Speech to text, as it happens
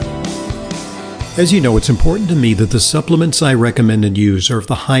As you know, it's important to me that the supplements I recommend and use are of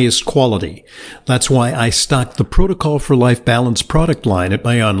the highest quality. That's why I stock the Protocol for Life Balance product line at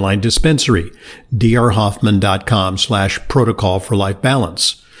my online dispensary, drhoffman.com/protocol for life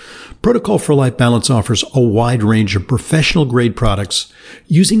balance. Protocol for Life Balance offers a wide range of professional-grade products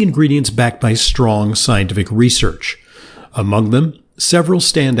using ingredients backed by strong scientific research. Among them, several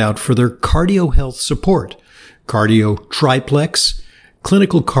stand out for their cardio health support: Cardio Triplex,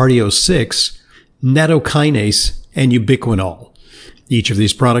 Clinical Cardio 6, Nattokinase, and Ubiquinol. Each of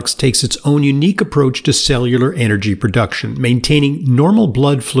these products takes its own unique approach to cellular energy production, maintaining normal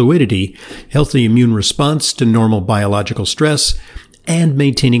blood fluidity, healthy immune response to normal biological stress, and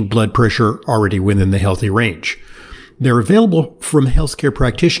maintaining blood pressure already within the healthy range. They're available from healthcare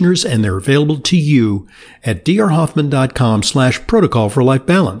practitioners, and they're available to you at drhoffman.com/protocol for life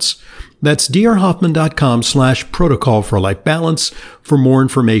balance. That's drhoffman.com/protocol for life balance for more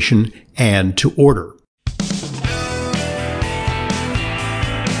information and to order.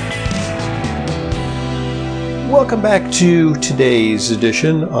 Welcome back to today's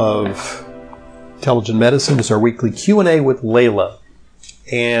edition of Intelligent Medicine. It's our weekly Q&A with Layla.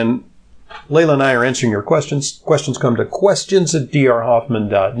 And Layla and I are answering your questions. Questions come to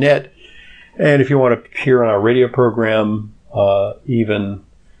questions@drhoffman.net. And if you want to appear on our radio program, even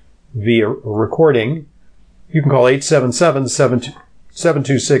via recording, you can call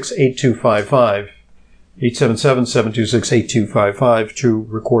 877-726-8255, 877-726-8255 to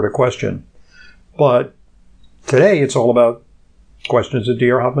record a question. But today it's all about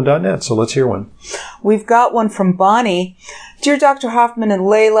questions@drhoffman.net, so let's hear one. We've got one from Bonnie. Dear Dr. Hoffman and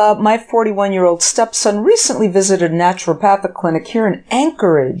Layla, my 41-year-old stepson recently visited a naturopathic clinic here in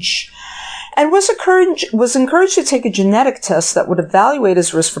Anchorage and was encouraged to take a genetic test that would evaluate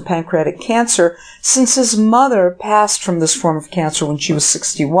his risk for pancreatic cancer since his mother passed from this form of cancer when she was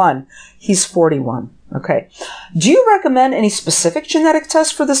 61. He's 41. Okay. Do you recommend any specific genetic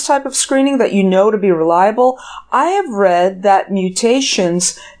test for this type of screening that you know to be reliable? I have read that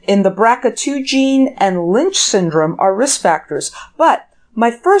mutations in the BRCA2 gene and Lynch syndrome are risk factors, but my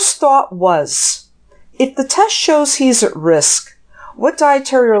first thought was, if the test shows he's at risk, what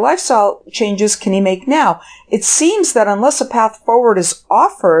dietary or lifestyle changes can he make now? It seems that unless a path forward is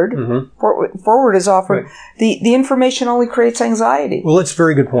offered, right, the information only creates anxiety. Well, that's a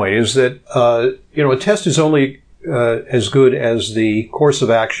very good point, is that, a test is only as good as the course of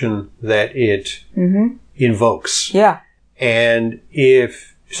action that it invokes. Yeah. And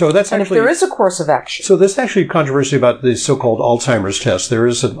if there is a course of action. So there's actually controversy about the so-called Alzheimer's test. There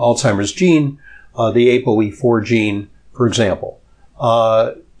is an Alzheimer's gene, the ApoE4 gene, for example.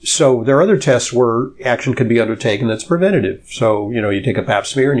 So there are other tests where action can be undertaken that's preventative. So, you take a pap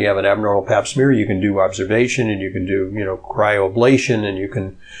smear and you have an abnormal pap smear, you can do observation and you can do, cryoablation and you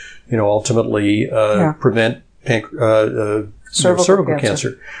can, ultimately, prevent cervical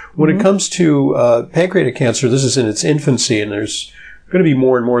cancer. When it comes to, pancreatic cancer, this is in its infancy and there's going to be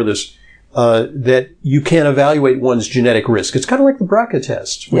more and more of this, that you can evaluate one's genetic risk. It's kind of like the BRCA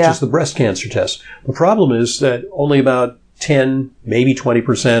test, which is the breast cancer test. The problem is that only about 10, maybe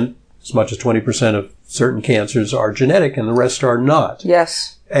 20%, as much as 20% of certain cancers are genetic and the rest are not.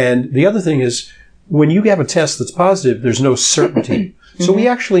 Yes. And the other thing is, when you have a test that's positive, there's no certainty. So we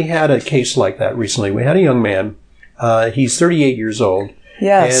actually had a case like that recently. We had a young man, he's 38 years old.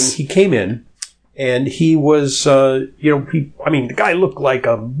 Yes. And he came in and he was, the guy looked like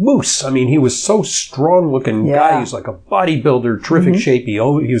a moose. I mean, he was so strong looking guy. He was like a bodybuilder, terrific shape. He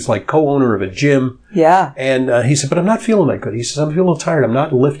was like co-owner of a gym. Yeah. And he said, but I'm not feeling that good. He says, I'm feeling tired. I'm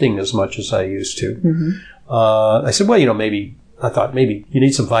not lifting as much as I used to. I said, well, maybe you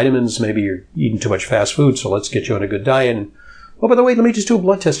need some vitamins. Maybe you're eating too much fast food. So let's get you on a good diet. And, oh, by the way, let me just do a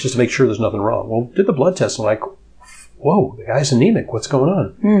blood test just to make sure there's nothing wrong. Well, did the blood test. I'm like, whoa, the guy's anemic. What's going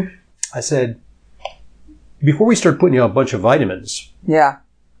on? I said, before we start putting you on a bunch of vitamins,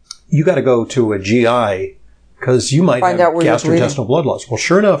 you got to go to a GI because you might have gastrointestinal blood loss. Well,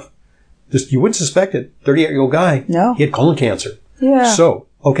 sure enough, you wouldn't suspect it. 38-year-old guy, he had colon cancer. Yeah. So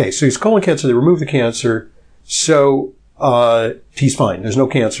he's colon cancer. They removed the cancer. So he's fine. There's no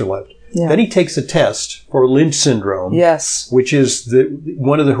cancer left. Yeah. Then he takes a test for Lynch syndrome, which is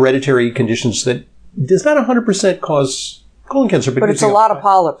one of the hereditary conditions that does not 100% cause colon cancer, but it's a lot of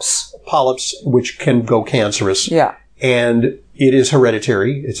polyps. Polyps, which can go cancerous. Yeah. And it is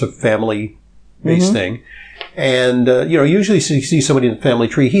hereditary. It's a family-based thing. And, usually you see somebody in the family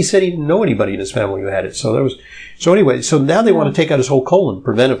tree. He said he didn't know anybody in his family who had it. So now they want to take out his whole colon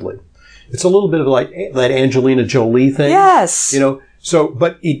preventively. It's a little bit of like that Angelina Jolie thing. Yes. So,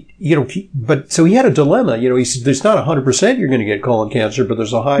 but so he had a dilemma. He said, there's not 100% you're going to get colon cancer, but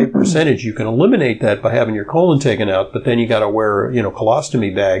there's a high percentage. You can eliminate that by having your colon taken out, but then you got to wear,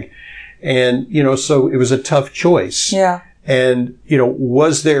 colostomy bag. And, so it was a tough choice. Yeah. And,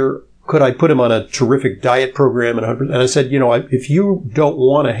 could I put him on a terrific diet program? And I said, if you don't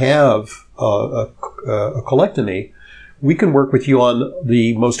want to have a colectomy, we can work with you on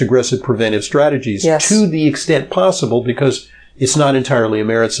the most aggressive preventive strategies to the extent possible, because it's not entirely a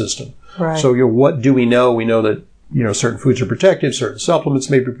merit system. Right. So, what do we know? We know that, certain foods are protective, certain supplements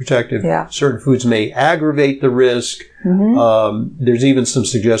may be protective, certain foods may aggravate the risk. Mm-hmm. There's even some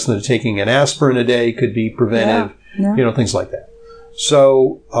suggestion that taking an aspirin a day could be preventive, things like that.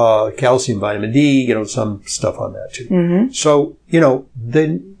 So, calcium, vitamin D, some stuff on that too. Mm-hmm. So,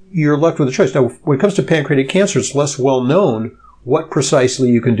 then you're left with a choice. Now, when it comes to pancreatic cancer, it's less well known what precisely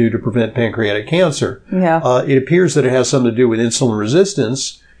you can do to prevent pancreatic cancer. Yeah. It appears that it has something to do with insulin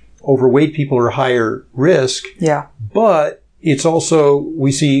resistance. Overweight people are higher risk. Yeah. But it's also,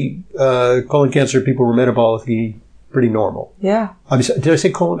 we see colon cancer people who are metabolically pretty normal. Yeah. Did I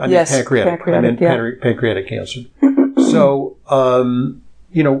say colon? I meant pancreatic. I meant pancreatic cancer. So,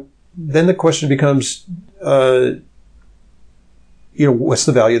 then the question becomes, what's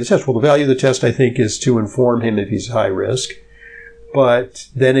the value of the test? Well, the value of the test, I think, is to inform him if he's high risk. But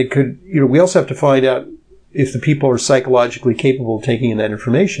then it could, we also have to find out if the people are psychologically capable of taking in that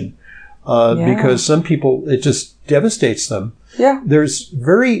information. Because some people, it just devastates them. Yeah. There has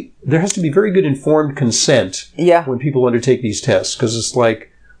to be very good informed consent when people undertake these tests, because it's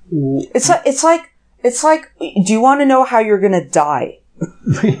like, do you want to know how you're going to die?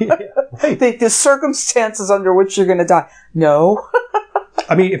 Right. The circumstances under which you're going to die. No.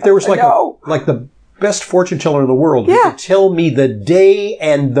 If there was like the best fortune teller in the world who could tell me the day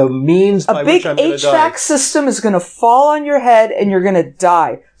and the means by which I'm going to die. A big HVAC system is going to fall on your head and you're going to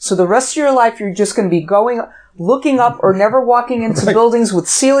die. So the rest of your life you're just going to be looking up or never walking into buildings with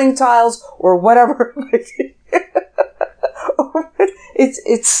ceiling tiles or whatever.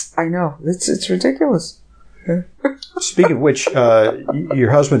 I know. It's ridiculous. Speaking of which, your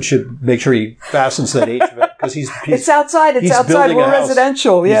husband should make sure he fastens that HVAC, because it's outside. It's outside. We're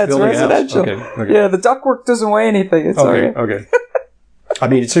residential. It's residential. Okay. Yeah, the ductwork doesn't weigh anything. It's okay. Okay.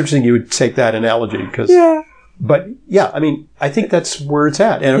 It's interesting you would take that analogy, because. Yeah. But I think that's where it's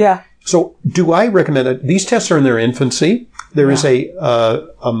at. And so, do I recommend that these tests are in their infancy? There is a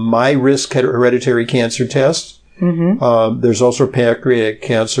MyRisk hereditary cancer test. Mm-hmm. There's also a pancreatic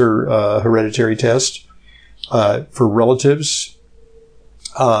cancer hereditary test. For relatives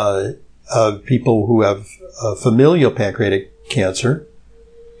of people who have familial pancreatic cancer,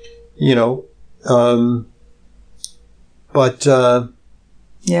 what's the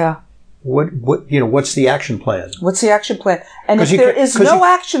action plan? What's the action plan? And if there is no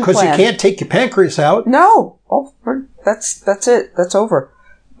action plan, because you can't take your pancreas out. No, that's it. That's over.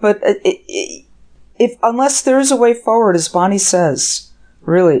 But unless there is a way forward, as Bonnie says,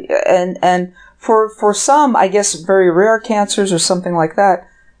 really, and. For some, I guess, very rare cancers or something like that,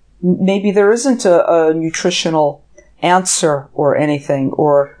 maybe there isn't a nutritional answer or anything.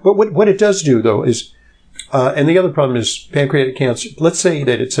 But what it does do, though, is, and the other problem is pancreatic cancer. Let's say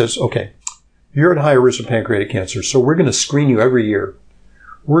that it says, okay, you're at higher risk of pancreatic cancer, so we're going to screen you every year.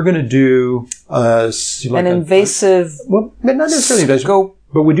 We're going to do an invasive. Well, not necessarily invasive.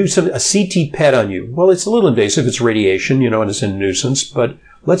 But we do a CT PET on you. Well, it's a little invasive. It's radiation, and it's a nuisance, but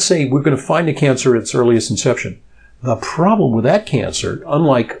let's say we're going to find a cancer at its earliest inception. The problem with that cancer,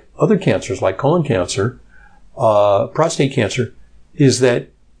 unlike other cancers like colon cancer, prostate cancer, is that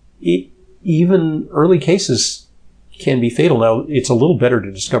even early cases can be fatal. Now, it's a little better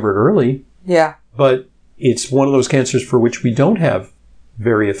to discover it early. Yeah. But it's one of those cancers for which we don't have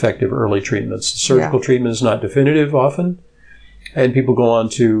very effective early treatments. Surgical treatment is not definitive often, and people go on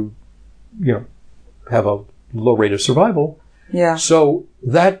to, have a low rate of survival. Yeah. So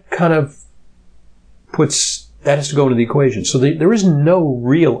that kind of that has to go into the equation. So there is no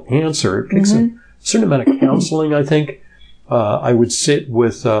real answer. It takes a certain amount of counseling, I think. I would sit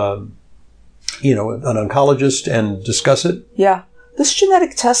with, an oncologist and discuss it. Yeah. This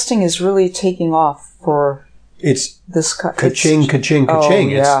genetic testing is really taking off for this ka-ching.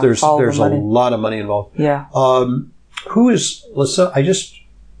 There's a lot of money involved. Yeah. I just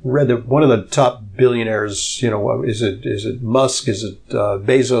read that one of the top billionaires, is it Musk? Is it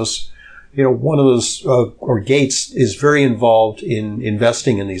Bezos? One of those, or Gates, is very involved in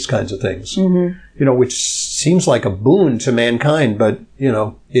investing in these kinds of things, which seems like a boon to mankind, but,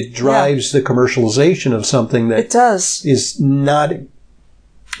 it drives the commercialization of something that is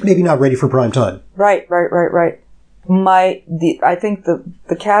maybe not ready for prime time. Right. I think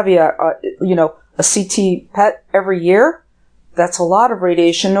the caveat, a CT PET every year, that's a lot of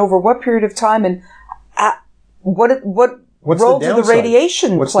radiation. Over what period of time, and what role did the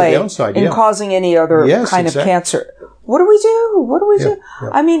radiation play in causing any other kind of cancer? What do we do? Yeah.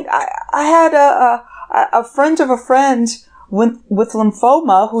 I mean, I had a friend of a friend with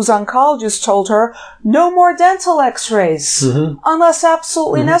lymphoma whose oncologist told her, no more dental x-rays unless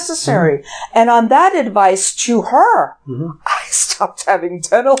absolutely necessary. And on that advice to her, I stopped having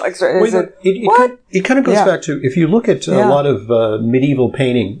dental x-rays. It kind of goes back to, if you look at a lot of medieval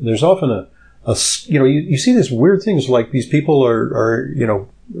painting, there's often you see these weird things like these people are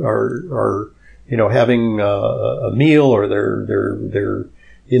having a meal, or they're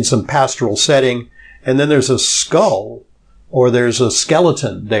in some pastoral setting, and then there's a skull or there's a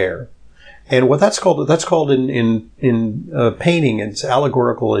skeleton there. And what that's called in painting, it's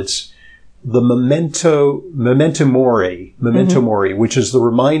allegorical, it's the memento mori, which is the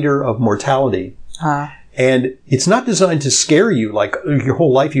reminder of mortality. And it's not designed to scare you, like your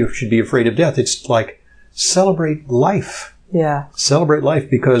whole life you should be afraid of death. It's like, celebrate life. Yeah. Celebrate life,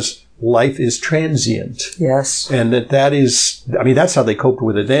 because life is transient. Yes. And that's how they coped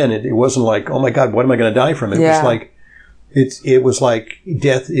with it then. It wasn't like, oh my God, what am I going to die from? It was like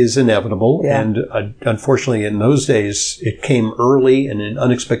death is inevitable. Yeah. And unfortunately in those days, it came early and in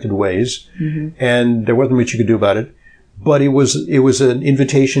unexpected ways. And there wasn't much you could do about it. But it was an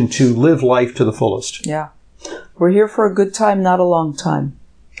invitation to live life to the fullest. Yeah. We're here for a good time, not a long time.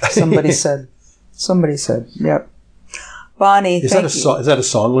 Somebody said. Yep. Bonnie, is that a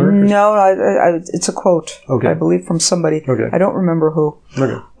song lyric? No, it's a quote. Okay. I believe from somebody. Okay. I don't remember who.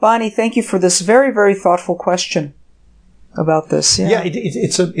 Okay. Bonnie, thank you for this very, very thoughtful question about this. Yeah. Yeah,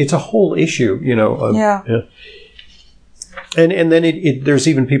 it's a whole issue, Yeah. And then there's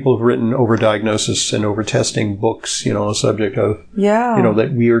even people who've written overdiagnosis and overtesting books, on the subject of,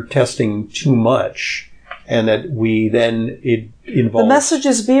 that we are testing too much, and that it involves. The message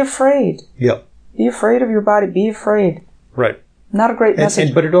is be afraid. Yeah. Be afraid of your body. Be afraid. Right. Not a great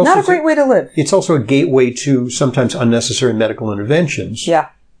message. But it also not a great way to live. It's also a gateway to sometimes unnecessary medical interventions. Yeah.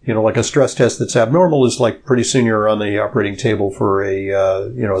 Like a stress test that's abnormal is like pretty soon you're on the operating table for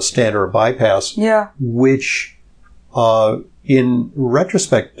a stent or a bypass. Yeah. Which, in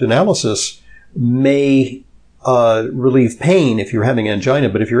retrospect analysis, may relieve pain if you're having angina,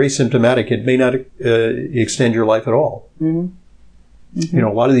 but if you're asymptomatic, it may not extend your life at all. A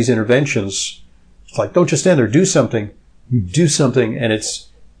lot of these interventions, it's like, don't just stand there, do something. You do something, and it's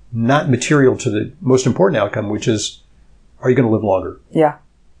not material to the most important outcome, which is, are you going to live longer? Yeah.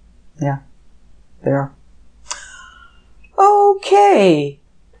 Yeah. There. Okay.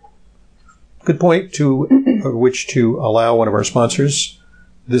 Good point to which to allow one of our sponsors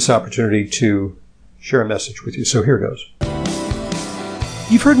this opportunity to share a message with you. So here goes.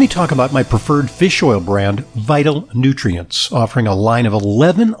 You've heard me talk about my preferred fish oil brand, Vital Nutrients, offering a line of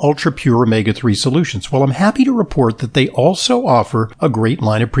 11 ultra-pure omega-3 solutions. Well, I'm happy to report that they also offer a great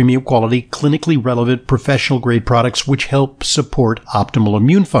line of premium quality, clinically relevant, professional-grade products which help support optimal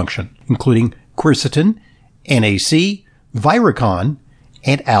immune function, including quercetin, NAC, Viricon,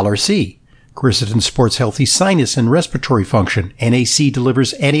 and Aller-C. Quercetin supports healthy sinus and respiratory function. NAC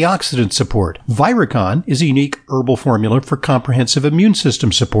delivers antioxidant support. Viricon is a unique herbal formula for comprehensive immune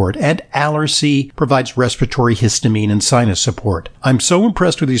system support, and Aller-C provides respiratory, histamine, and sinus support. I'm so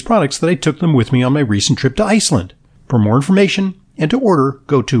impressed with these products that I took them with me on my recent trip to Iceland. For more information and to order,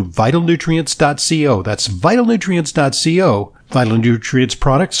 go to vitalnutrients.co. That's vitalnutrients.co. Vital Nutrients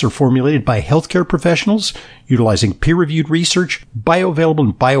products are formulated by healthcare professionals utilizing peer-reviewed research, bioavailable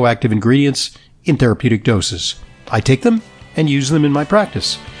and bioactive ingredients in therapeutic doses. I take them and use them in my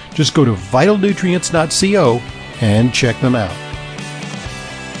practice. Just go to vitalnutrients.co and check them out.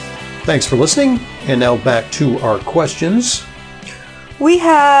 Thanks for listening. And now back to our questions. We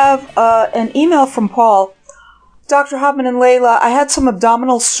have an email from Paul. Dr. Hoffman and Layla, I had some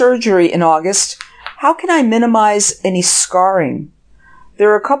abdominal surgery in August. How can I minimize any scarring?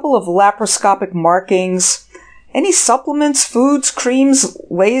 There are a couple of laparoscopic markings. Any supplements, foods, creams,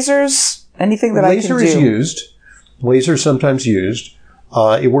 lasers, anything that I can do? Laser is used. Laser is sometimes used.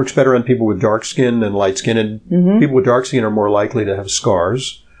 It works better on people with dark skin than light skin, and people with dark skin are more likely to have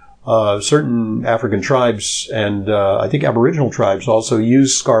scars. Certain African tribes and I think Aboriginal tribes also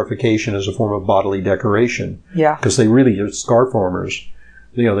use scarification as a form of bodily decoration. Yeah. Because they really are scar formers.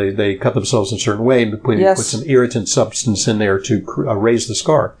 They cut themselves in a certain way and put some irritant substance in there to raise the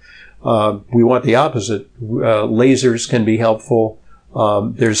scar. We want the opposite. Lasers can be helpful.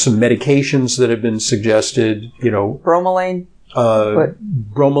 There's some medications that have been suggested, Bromelain.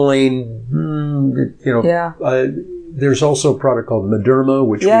 Bromelain, there's also a product called Mederma,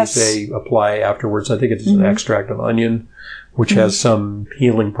 which we say apply afterwards. I think it's an extract of onion, which has some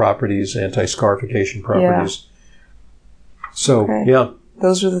healing properties, anti-scarification properties. Yeah. So,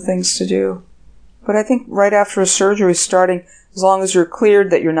 those are the things to do. But I think right after a surgery starting, as long as you're cleared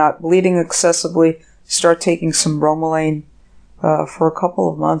that you're not bleeding excessively, start taking some bromelain for a couple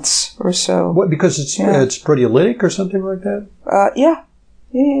of months or so. What? Because it's proteolytic or something like that? Yeah.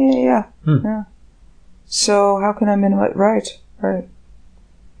 Yeah. So how can I minimize? Right.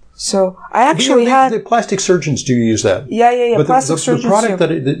 So I actually the plastic surgeons do use that. Yeah. But plastic the product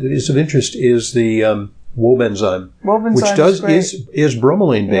that is of interest is the Wobenzyme, which is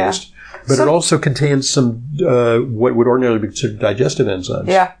bromelain based, but it also contains some what would ordinarily be considered digestive enzymes.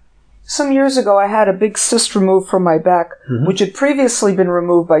 Yeah. Some years ago, I had a big cyst removed from my back, which had previously been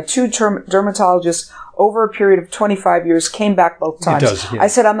removed by two dermatologists over a period of 25 years, came back both times. It does, yeah. I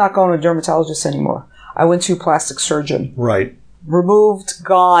said, I'm not going to a dermatologist anymore. I went to a plastic surgeon. Right. Removed,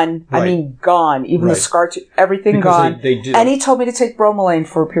 gone. Right. I mean, gone. Even the scar, everything because gone. They and he told me to take bromelain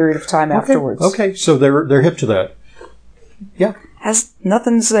for a period of time afterwards. Okay, so they're hip to that. Yeah.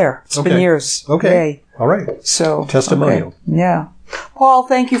 Nothing's there. It's been years. Okay. Yay. All right. So testimonial. Okay. Yeah. Paul,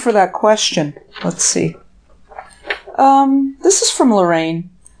 thank you for that question. Let's see. This is from Lorraine.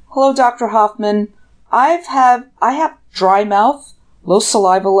 Hello, Dr. Hoffman. I have dry mouth, low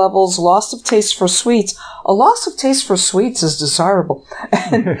saliva levels, loss of taste for sweets. A loss of taste for sweets is desirable.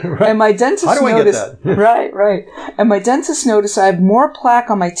 And my dentist How do noticed, I get that? Right. And my dentist noticed I have more plaque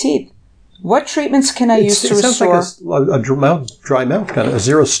on my teeth. What treatments can I use to restore? It sounds like a dry mouth kind of.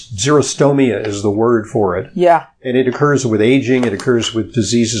 Xerostomia is the word for it. Yeah. And it occurs with aging. It occurs with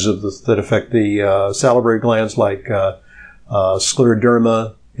diseases that affect the salivary glands, like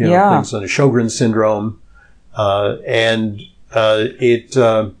scleroderma, things like Sjogren's syndrome, and it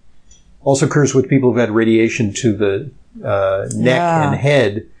also occurs with people who've had radiation to the neck and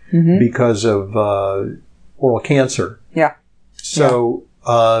head because of oral cancer. Yeah. So.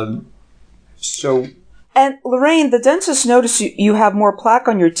 And Lorraine, the dentist noticed you have more plaque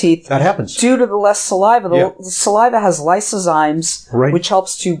on your teeth. That happens. Due to the less saliva. The saliva has lysozymes, which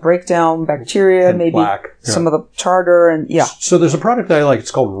helps to break down bacteria, and maybe some of the tartar, and So there's a product that I like. It's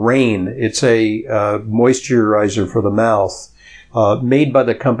called Rain. It's a moisturizer for the mouth made by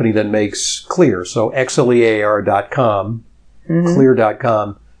the company that makes Xlear. So xlear.com,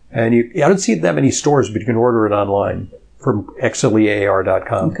 Xlear.com. And I don't see that many stores, but you can order it online. From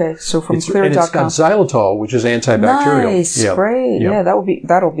xlear.com. Okay, so from Xlear.com. And it's got xylitol, which is antibacterial. Nice, great. Yeah,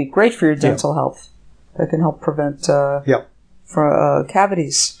 that'll be great for your dental health. That can help prevent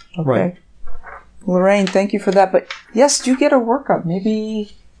cavities. Okay. Right. Lorraine, thank you for that. But yes, do get a workup.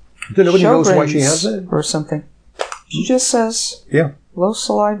 Maybe nobody knows why she has it or something. She just says low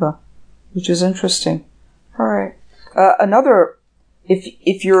saliva, which is interesting. All right. Another.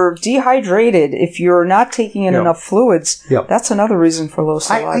 If you're dehydrated, if you're not taking in enough fluids, that's another reason for low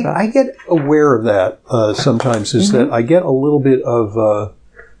saliva. I get aware of that sometimes, is that I get a little bit of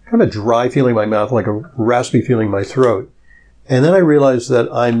kind of a dry feeling in my mouth, like a raspy feeling in my throat. And then I realize that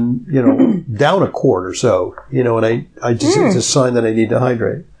I'm, down a quart or so, and I just, it's a sign that I need to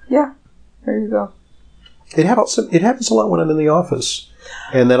hydrate. Yeah, there you go. It happens a lot when I'm in the office.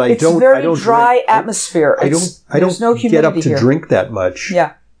 And then I don't dry drink. atmosphere. I don't no get up to here. drink that much.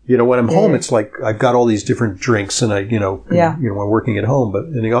 Yeah. When I'm home, it's like I've got all these different drinks, and I'm working at home, but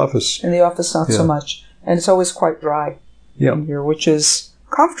in the office, not so much, and it's always quite dry in here, which is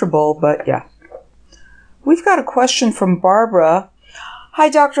comfortable. But we've got a question from Barbara. Hi,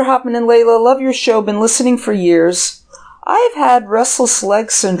 Dr. Hoffman and Layla. Love your show. Been listening for years. I have had restless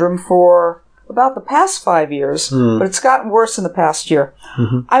leg syndrome for about the past 5 years, but it's gotten worse in the past year.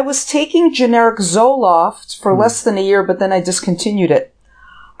 I was taking generic Zoloft for less than a year, but then I discontinued it.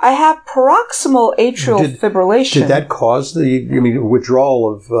 I have paroxysmal atrial fibrillation. Did that cause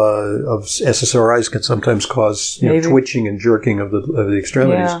withdrawal of SSRIs can sometimes cause twitching and jerking of the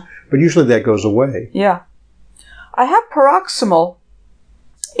extremities, but usually that goes away. Yeah. I have paroxysmal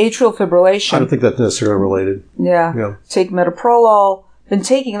atrial fibrillation. I don't think that's necessarily related. Yeah. Take metoprolol. Been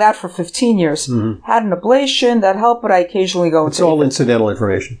taking that for 15 years. Had an ablation that helped, but I occasionally go into. It's all incidental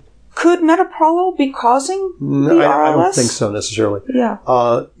information. Could metoprolol be causing the RLS? I don't think so necessarily. Yeah.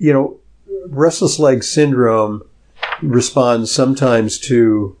 Restless leg syndrome responds sometimes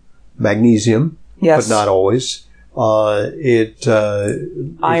to magnesium, but not always. Iron. It's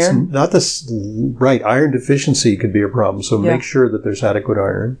not iron deficiency could be a problem. So make sure that there's adequate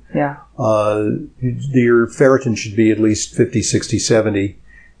iron. Yeah. Your ferritin should be at least 50, 60, 70.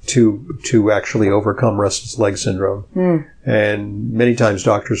 to actually overcome restless leg syndrome. And many times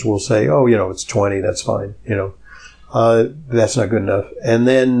doctors will say, oh, it's 20, that's fine, that's not good enough. And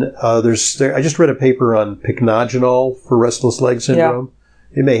then I just read a paper on pycnogenol for restless leg syndrome.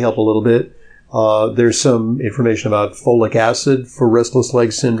 Yeah. It may help a little bit. There's some information about folic acid for restless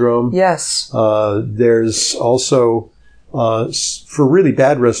leg syndrome. Yes. There's also, for really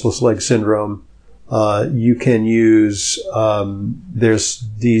bad restless leg syndrome, you can use, there's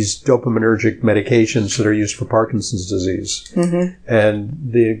these dopaminergic medications that are used for Parkinson's disease. And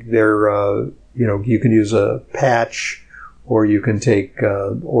they're, you can use a patch or you can take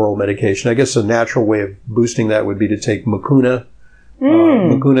oral medication. I guess a natural way of boosting that would be to take Mucuna.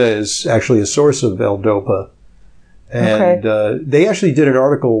 Mucuna is actually a source of L-Dopa. And they actually did an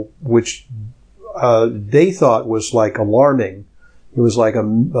article which they thought was like alarming. It was like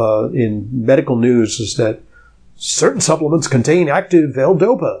in medical news is that certain supplements contain active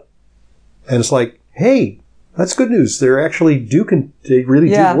L-Dopa. And it's like, hey, that's good news. They really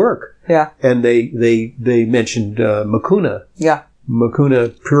do work. Yeah. And they mentioned Mucuna. Yeah. Mucuna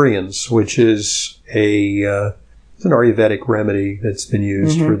pruriens, which is it's an Ayurvedic remedy that's been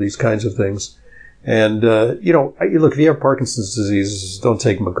used for these kinds of things. And, look, if you have Parkinson's disease, don't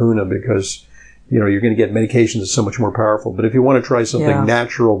take Mucuna because, you're going to get medication that's so much more powerful. But if you want to try something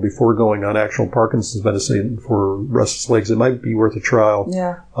natural before going on actual Parkinson's medicine for restless legs, it might be worth a trial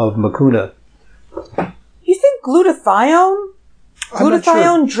of Mucuna. You think glutathione?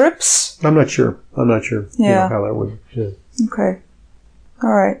 Glutathione drips? I'm not sure. How that would. Yeah. Okay.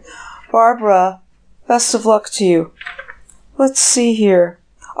 All right. Barbara, best of luck to you. Let's see here.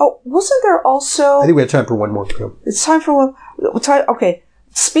 Oh, wasn't there also... I think we have time for one more. It's time for one... Okay.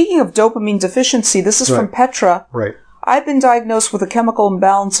 Speaking of dopamine deficiency, this is from Petra. Right. I've been diagnosed with a chemical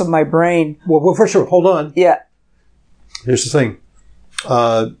imbalance of my brain. Well, for sure. Hold on. Yeah. Here's the thing.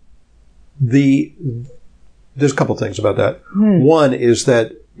 There's a couple things about that. One is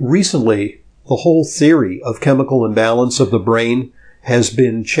that recently the whole theory of chemical imbalance of the brain has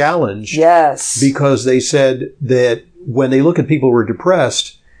been challenged. Yes. Because they said that when they look at people who are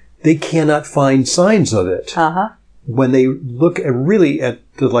depressed, they cannot find signs of it. When they look at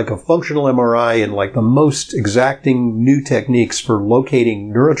like a functional MRI and like the most exacting new techniques for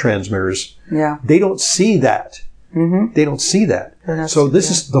locating neurotransmitters, they don't see that. They don't see that. So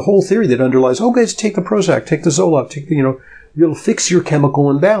this is the whole theory that underlies, guys, take the Prozac, take the Zoloft, you'll fix your chemical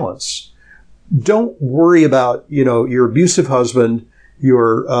imbalance. Don't worry about, your abusive husband,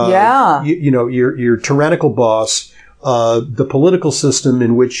 your tyrannical boss, the political system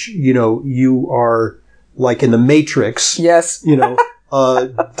in which, you are like in the Matrix. Yes.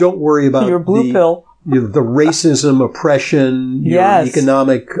 Don't worry about your blue pill. The racism, oppression, your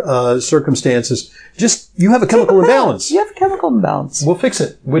economic circumstances. Just, you have a chemical imbalance. You have a chemical imbalance. We'll fix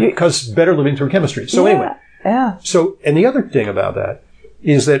it because better living through chemistry. So anyway. Yeah. So, and the other thing about that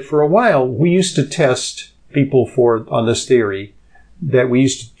is that for a while we used to test people on this theory that we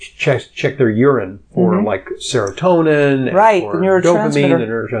used to check their urine for like serotonin and for the neurotransmitter. dopamine, the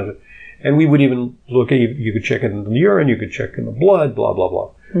neurotransmitter. And we would even look at, you could check it in the urine, you could check in the blood, blah, blah, blah.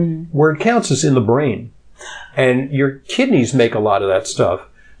 Where it counts is in the brain. And your kidneys make a lot of that stuff.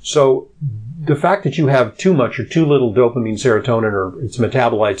 So the fact that you have too much or too little dopamine, serotonin, or its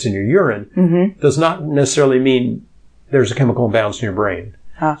metabolites in your urine does not necessarily mean there's a chemical imbalance in your brain.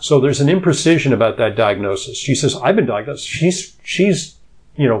 So there's an imprecision about that diagnosis. She says, I've been diagnosed. She's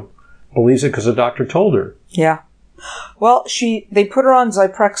believes it because the doctor told her. Yeah. Well, they put her on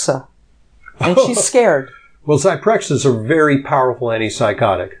Zyprexa. And she's scared. Well, Zyprexa is a very powerful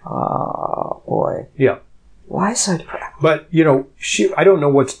antipsychotic. Oh, boy. Yeah. Why Zyprexa? But, I don't know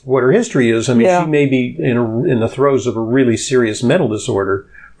what her history is. I mean, she may be in the throes of a really serious mental disorder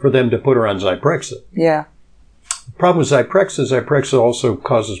for them to put her on Zyprexa. Yeah. The problem with Zyprexa also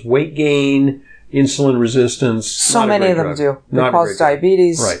causes weight gain, insulin resistance. So many of them do. They cause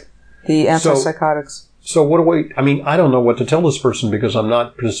diabetes. Right. The antipsychotics. So what I don't know what to tell this person because I'm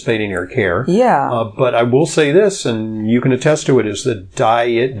not participating in her care. Yeah. But I will say this, and you can attest to it, is that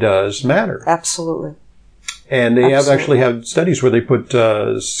diet does matter. Absolutely. And they have actually had studies where they put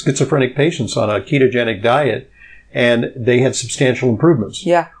schizophrenic patients on a ketogenic diet, and they had substantial improvements.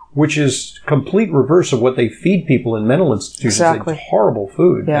 Yeah. Which is complete reverse of what they feed people in mental institutions. Exactly. It's horrible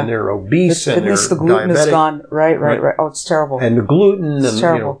food. Yeah. And they're obese and they're diabetic. At least the gluten is gone. Right. Oh, it's terrible. And the gluten it's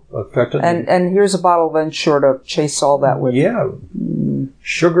terrible. Affected. And here's a bottle of Ensure to chase all that with. Yeah.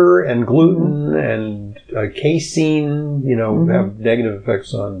 Sugar and gluten and casein, have negative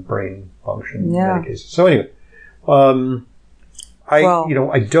effects on brain function in many cases. So anyway,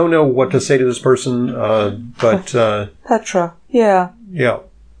 I don't know what to say to this person, but... Petra. Yeah. Yeah.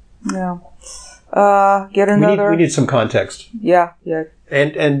 Yeah. Get another. We need some context. Yeah.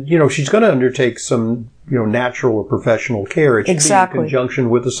 And she's going to undertake some, natural or professional care. It should Exactly. be in conjunction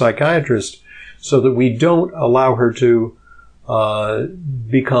with a psychiatrist so that we don't allow her to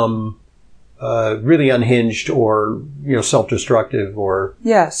become really unhinged or, self-destructive or,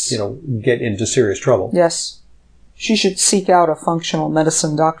 Yes. get into serious trouble. Yes. She should seek out a functional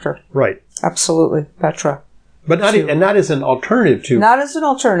medicine doctor. Right. Absolutely, Petra. But not as an alternative to... Not as an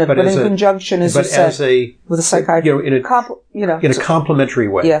alternative, but in conjunction, as you said, with a psychiatrist. In a complementary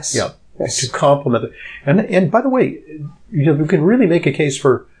way. Yes. Yeah. Yes. To complement it. And by the way, we can really make a case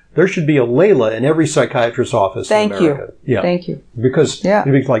for there should be a Layla in every psychiatrist's office in America. Yeah. Thank you. Because it'd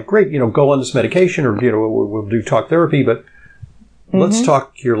be like, great, go on this medication or, we'll do talk therapy, but let's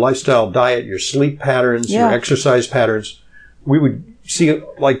talk your lifestyle, diet, your sleep patterns, your exercise patterns. We would see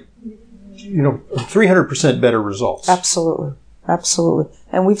 300% better results. Absolutely. Absolutely.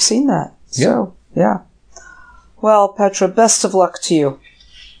 And we've seen that. So, yeah. Well, Petra, best of luck to you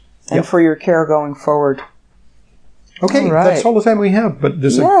and for your care going forward. Okay, that's all the time we have, but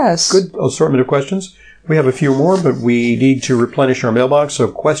there's a good assortment of questions. We have a few more, but we need to replenish our mailbox,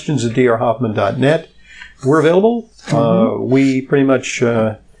 so questions@drhoffman.net. We're available. We pretty much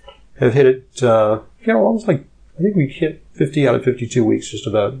have hit it, almost like, I think we hit 50 out of 52 weeks just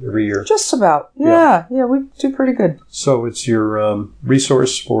about every year. Just about. Yeah, we do pretty good. So it's your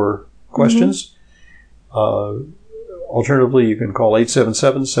resource for questions. Alternatively, you can call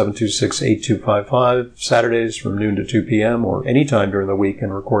 877-726-8255 Saturdays from noon to 2 p.m. or anytime during the week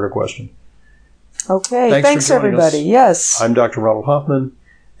and record a question. Okay, thanks everybody. Us. Yes. I'm Dr. Ronald Hoffman,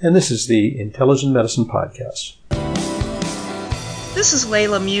 and this is the Intelligent Medicine Podcast. This is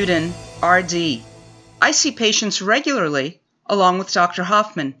Layla Mudin, RD. I see patients regularly, along with Dr.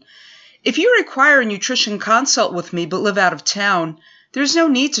 Hoffman. If you require a nutrition consult with me but live out of town, there's no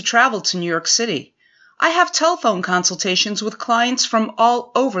need to travel to New York City. I have telephone consultations with clients from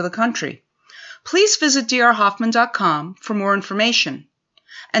all over the country. Please visit drhoffman.com for more information.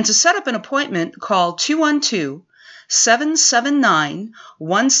 And to set up an appointment, call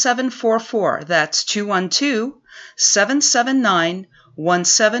 212-779-1744. That's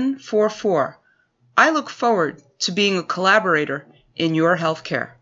 212-779-1744. I look forward to being a collaborator in your healthcare.